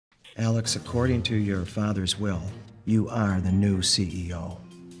Alex, according to your father's will, you are the new CEO.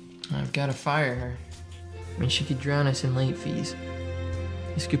 I've got to fire her. I mean, she could drown us in late fees.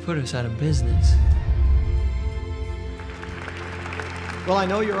 This could put us out of business. Well, I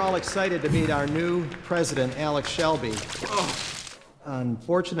know you're all excited to meet our new president, Alex Shelby.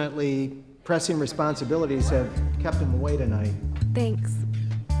 Unfortunately, pressing responsibilities have kept him away tonight. Thanks.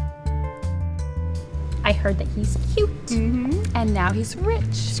 I heard that he's cute, and now he's rich.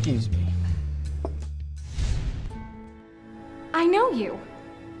 Excuse me. I know you.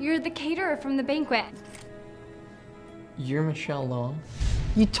 You're the caterer from the banquet. You're Michelle Long?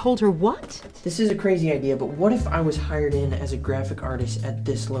 You told her what? This is a crazy idea, but what if I was hired in as a graphic artist at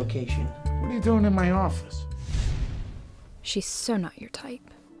this location? What are you doing in my office? She's so not your type.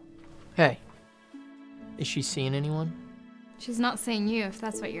 Hey, is she seeing anyone? She's not saying you, if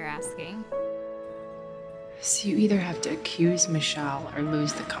that's what you're asking. So you either have to accuse Michelle or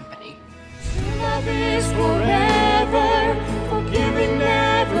lose the company. Love is forever, forgiving,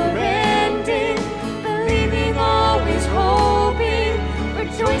 never ending, believing, always hoping,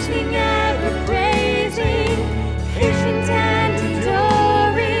 rejoicing, ever praising, patient and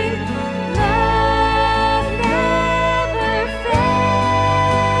enduring, love never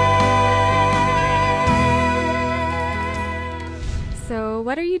fails. So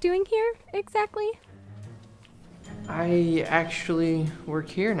what are you doing here, exactly? I actually work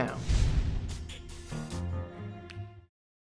here now.